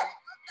and low.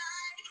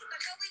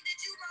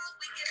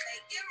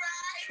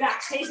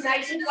 Back stays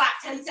nice and flat.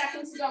 10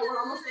 seconds to go. We're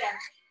almost there.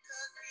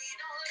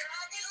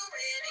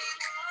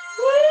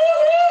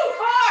 Woo!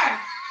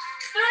 4,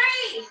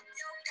 3,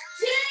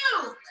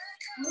 2,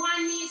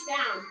 1. Knees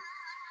down.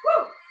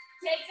 Woo!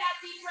 Take that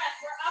deep breath.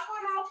 We're up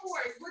on all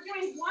fours. We're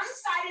doing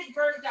one-sided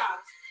bird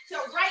dogs.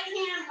 So right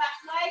hand,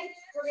 left leg.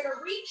 We're going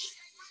to reach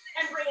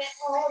and bring it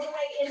all the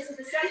way into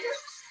the center.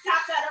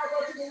 Tap that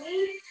elbow to the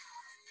knee.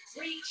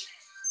 Reach.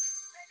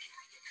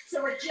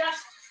 So we're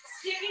just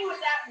sticking with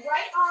that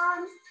right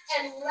arm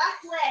and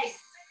left leg.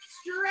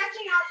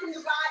 Stretching out from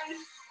the body.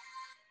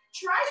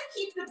 Try to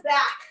keep the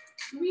back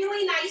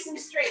really nice and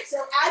straight.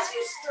 So as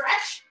you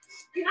stretch,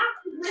 you're not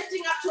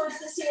lifting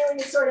towards the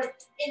ceiling and sort of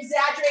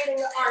exaggerating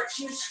the arch.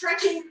 You're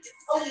stretching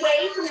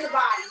away from the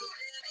body.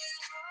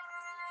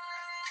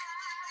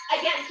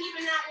 Again,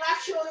 keeping that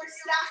left shoulder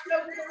stacked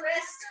over the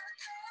wrist.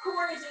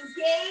 Core is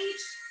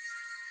engaged.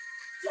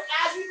 So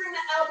as you bring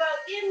the elbow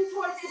in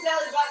towards the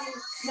belly button,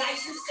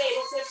 nice and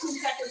stable, 15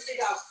 seconds to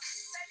go.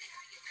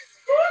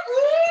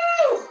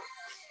 Woo-hoo!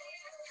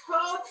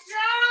 Hold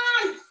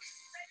strong.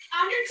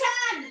 Under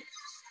 10.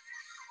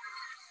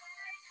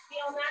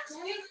 Feel that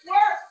glute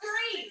work.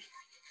 3,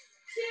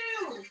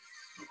 2,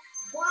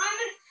 1,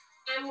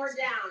 and we're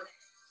down.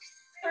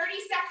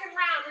 30-second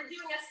round. We're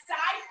doing a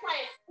side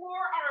plank,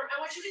 forearm. I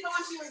want you to go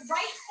onto your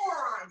right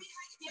forearm.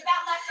 Give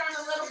that left arm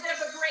a little bit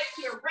of a break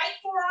here. Right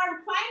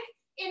forearm plank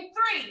in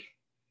 3,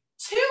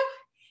 2,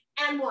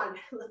 and 1.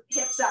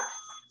 Hips up.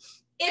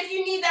 If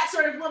you need that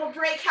sort of little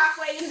break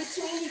halfway in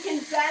between, you can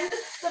bend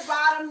the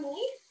bottom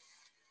knee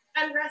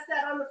and rest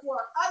that on the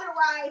floor.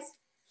 Otherwise,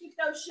 keep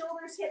those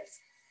shoulders,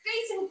 hips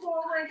facing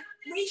forward.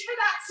 Reach for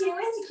that ceiling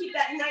to keep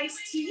that nice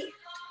T.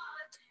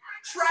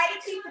 Try to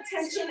keep the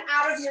tension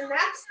out of your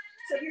neck.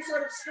 So if you're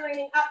sort of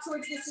straining up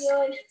towards the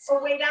ceiling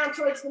or way down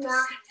towards the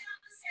mat,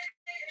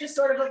 just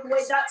sort of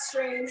avoid that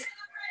strain.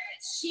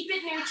 Keep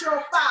it neutral.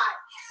 5,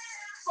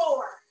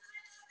 4,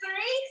 3,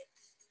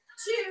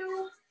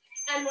 2,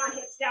 and 1.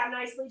 Hips down,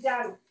 nicely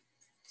done.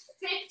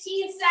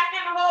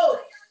 15-second hold.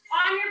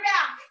 On your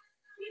back.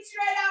 Feet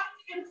straight up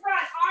in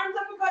front. Arms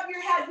up above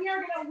your head. We are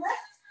going to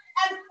lift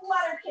and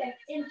flutter kick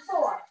in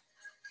 4,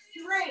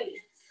 3, 2,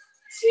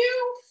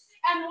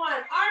 and 1.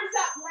 Arms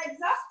up,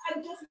 legs up,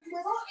 and just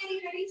little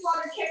itty-bitty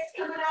flutter kicks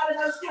coming out of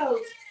those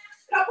toes.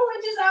 Couple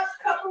inches up,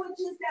 couple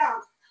inches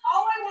down.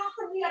 All I want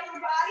from the upper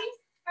body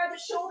are the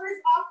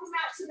shoulders off the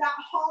mat, so that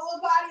hollow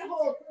body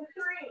hold for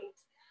 3,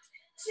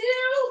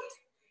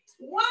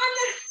 2, 1,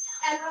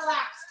 and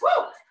relax.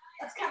 Woo!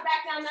 Let's come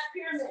back down that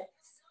pyramid.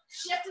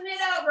 Shifting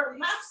it over,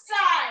 left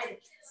side.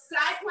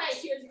 Side plank.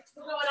 Here's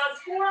we're going on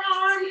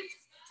forearm.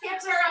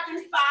 Hips are up in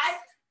 5,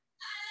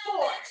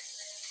 4,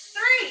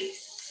 3,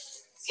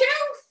 2,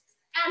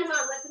 and 1.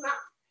 Lift them up.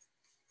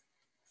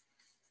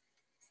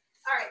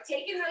 All right,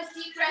 taking those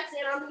deep breaths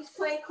in on these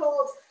plank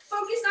holds.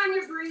 Focus on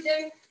your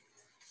breathing.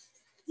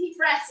 Deep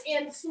breaths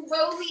in,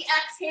 slowly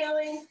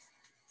exhaling.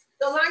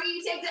 The longer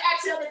you take the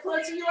exhale, the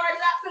closer you are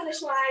to that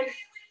finish line.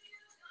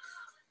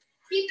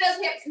 Keep those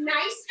hips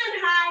nice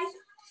and high.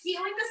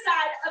 Feeling the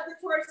side of the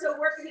torso,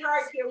 working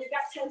hard here. We've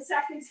got 10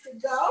 seconds to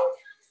go.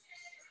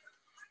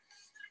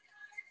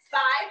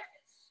 5,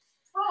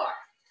 4,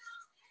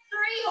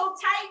 3, hold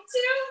tight,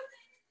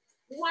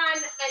 2,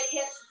 1, and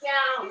hips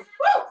down.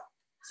 Woo!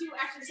 2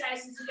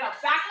 exercises to go.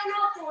 Back on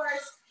all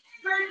fours,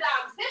 bird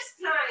dog. This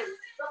time,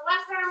 the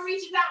left arm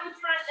reaches out in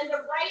front and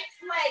the right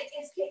leg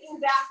is kicking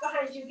back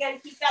behind you. Again,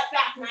 keep that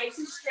back nice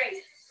and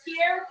straight.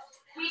 Here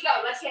we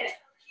go, let's hit it.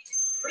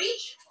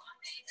 Reach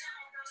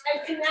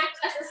and connect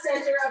at the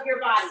center of your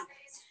body.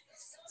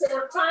 So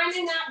we're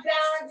finding that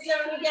balance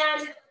zone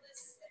again.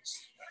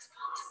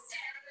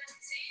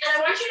 And I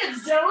want you to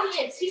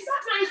zone in. Keep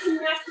that mind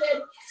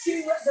connected to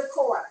the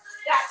core.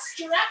 That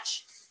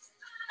stretch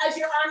as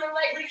your arm and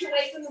leg reach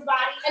away from the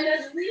body. And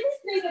then really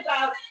think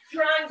about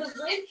drawing the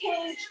rib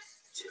cage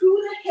to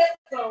the hip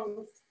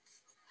bones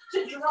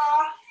to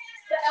draw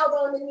the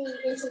elbow and the knee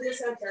into the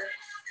center.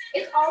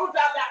 It's all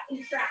about that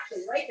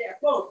contraction right there.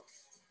 Boom.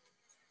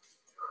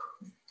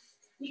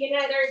 You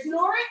can either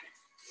ignore it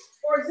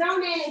or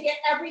zone in and get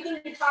everything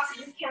you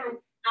possibly can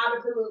out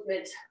of the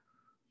movement.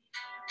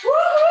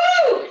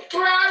 Woohoo!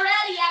 We're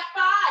already at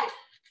 5,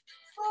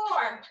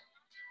 4,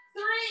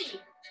 3,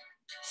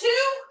 2,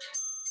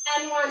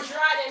 and 1. Draw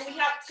it in. We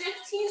have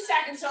 15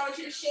 seconds, so I want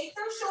you to shake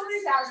those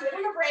shoulders out, give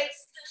them a break.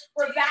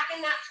 We're back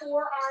in that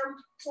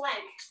forearm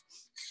plank.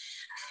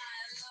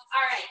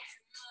 All right.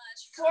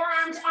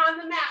 Forearms on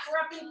the mat. We're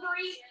up in 3,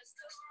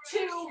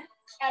 2,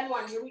 and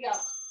 1. Here we go.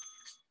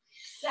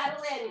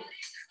 Settle in.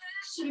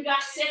 So we've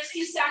got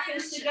 60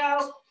 seconds to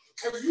go.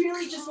 I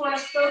really just want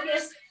to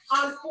focus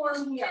on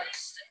form here.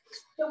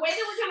 The way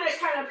that we're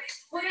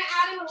gonna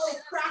add in a little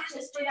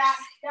practice for that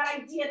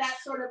idea, that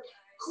sort of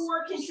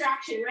core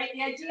contraction, right?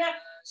 The idea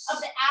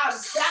of the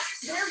abs,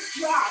 that's their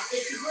job,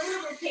 is to bring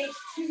the rib cage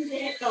to the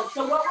hip bone.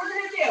 So what we're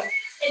gonna do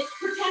is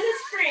pretend the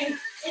spring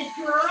is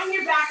drawing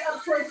your back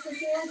up towards the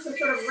ceiling, so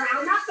sort of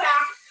round that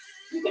back.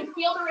 You can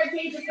feel the rib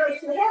cage approach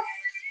to the hips,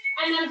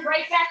 and then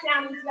right back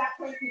down into that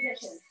plank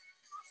position.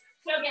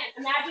 So again,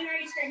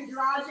 imaginary string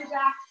draws your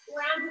back,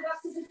 rounds it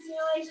up to the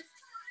ceiling,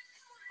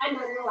 and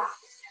then relax.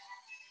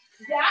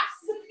 That's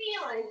the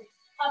feeling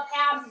of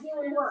abs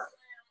doing work.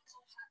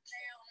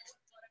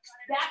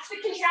 That's the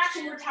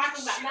contraction we're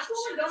talking about. And that's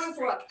what we're going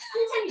for.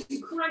 Anytime you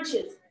do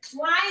crunches,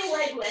 lying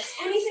leg lifts,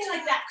 anything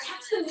like that,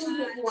 that's the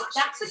movement you want.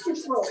 That's the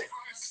control.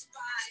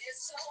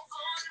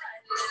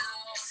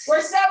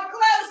 We're so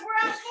close.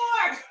 We're at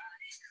 4,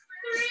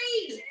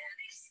 3,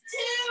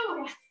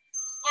 2,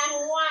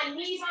 and 1.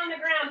 Knees on the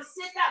ground.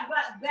 Sit that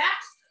butt back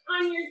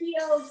on your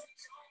heels.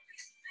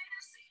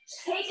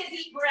 Take a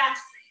deep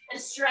breath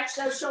and stretch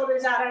those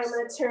shoulders out. I'm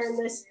going to turn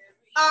this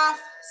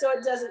off so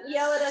it doesn't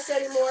yell at us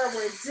anymore.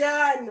 We're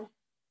done.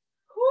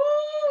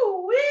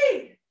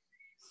 Woo-wee.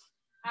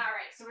 All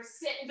right, so we're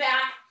sitting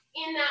back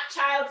in that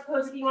child's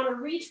pose. If you want to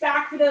reach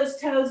back for those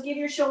toes, give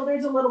your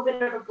shoulders a little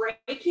bit of a break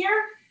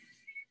here.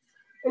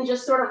 And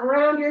just sort of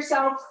round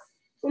yourself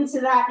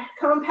into that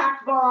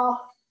compact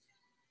ball.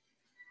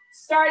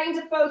 Starting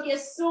to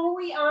focus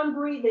solely on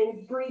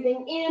breathing.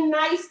 Breathing in,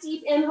 nice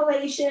deep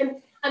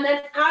inhalation. And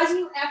then as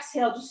you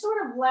exhale, just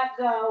sort of let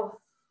go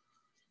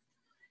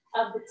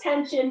of the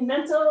tension,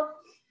 mental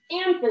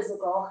and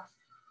physical.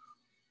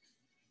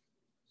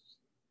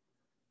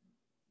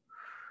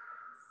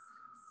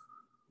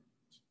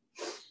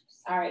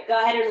 All right,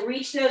 go ahead and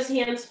reach those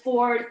hands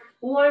forward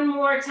one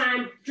more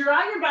time.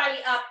 Draw your body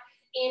up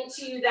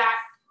into that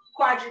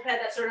quadruped,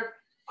 that sort of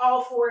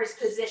all fours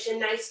position.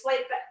 Nice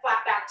flat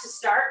back to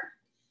start.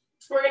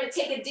 We're going to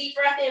take a deep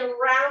breath in,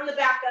 round the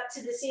back up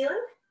to the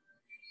ceiling.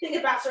 Think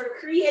about sort of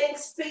creating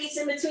space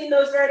in between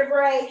those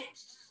vertebrae.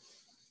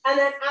 And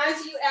then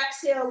as you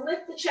exhale,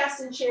 lift the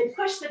chest and chin,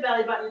 push the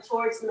belly button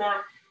towards the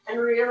mat, and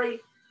really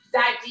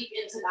dive deep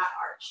into that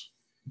arch.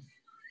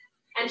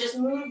 And just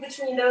move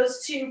between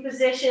those two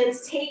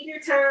positions. Take your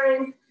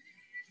time,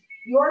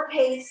 your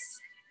pace.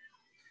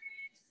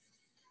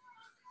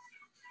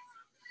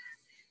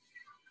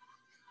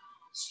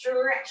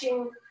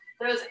 Stretching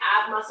those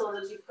ab muscles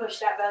as you push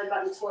that belly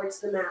button towards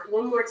the mat.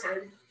 One more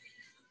time.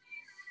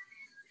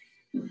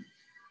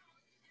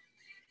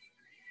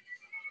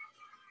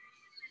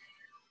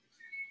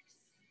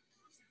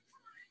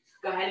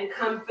 Go ahead and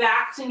come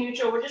back to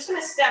neutral. We're just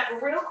going to step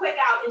real quick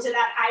out into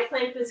that high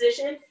plank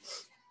position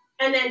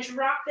and then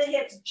drop the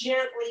hips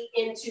gently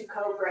into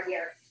cobra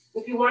here.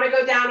 If you want to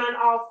go down on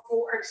on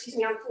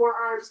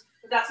forearms,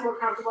 if that's more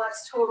comfortable,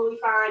 that's totally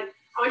fine.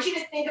 I want you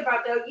to think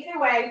about, though, either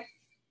way,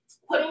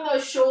 putting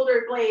those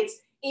shoulder blades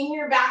in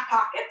your back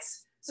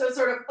pockets. So it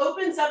sort of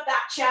opens up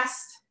that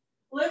chest,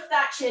 lift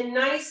that chin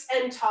nice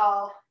and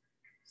tall.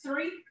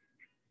 3,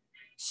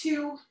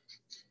 2,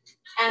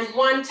 and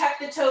 1. Tuck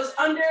the toes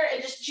under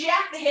and just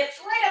jack the hips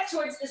right up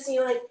towards the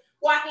ceiling,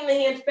 walking the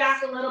hands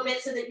back a little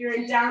bit so that you're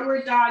in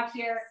downward dog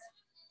here.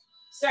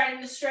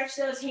 Starting to stretch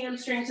those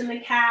hamstrings and the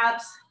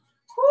calves.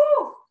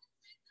 Whew.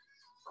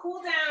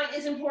 Cool down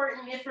is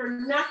important if for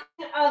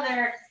nothing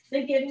other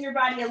than giving your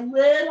body a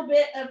little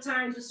bit of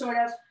time to sort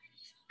of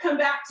come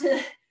back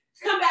to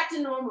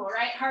normal,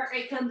 right? Heart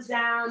rate comes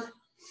down,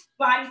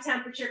 body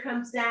temperature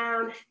comes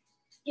down,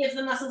 gives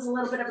the muscles a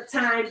little bit of a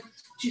time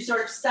to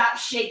sort of stop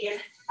shaking.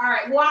 All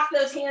right, walk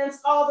those hands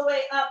all the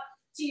way up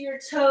to your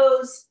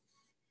toes.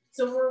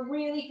 So we're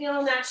really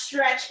feeling that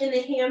stretch in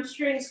the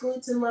hamstrings,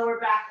 glutes, and lower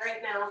back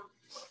right now.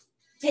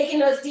 Taking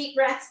those deep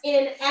breaths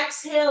in,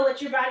 exhale,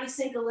 let your body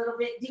sink a little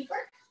bit deeper.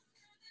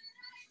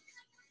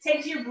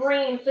 Takes your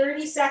brain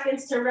 30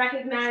 seconds to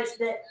recognize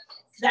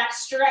that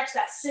stretch,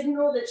 that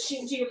signal that's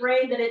shooting to your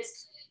brain that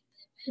it's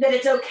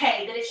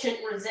okay, that it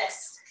shouldn't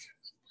resist.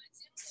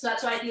 So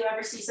that's why if you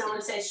ever see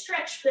someone say,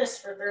 stretch this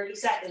for 30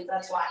 seconds,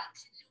 that's why.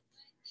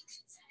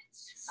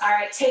 All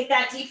right, take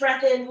that deep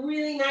breath in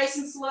really nice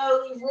and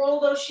slowly.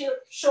 Roll those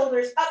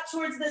shoulders up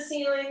towards the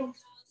ceiling.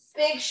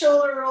 Big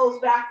shoulder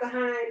rolls back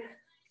behind.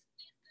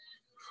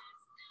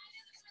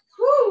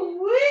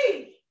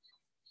 Woo-wee!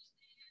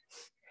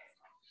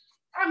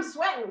 I'm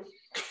sweating.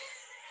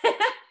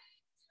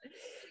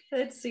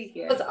 Let's see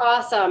here. That was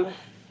awesome.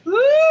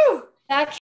 Woo! That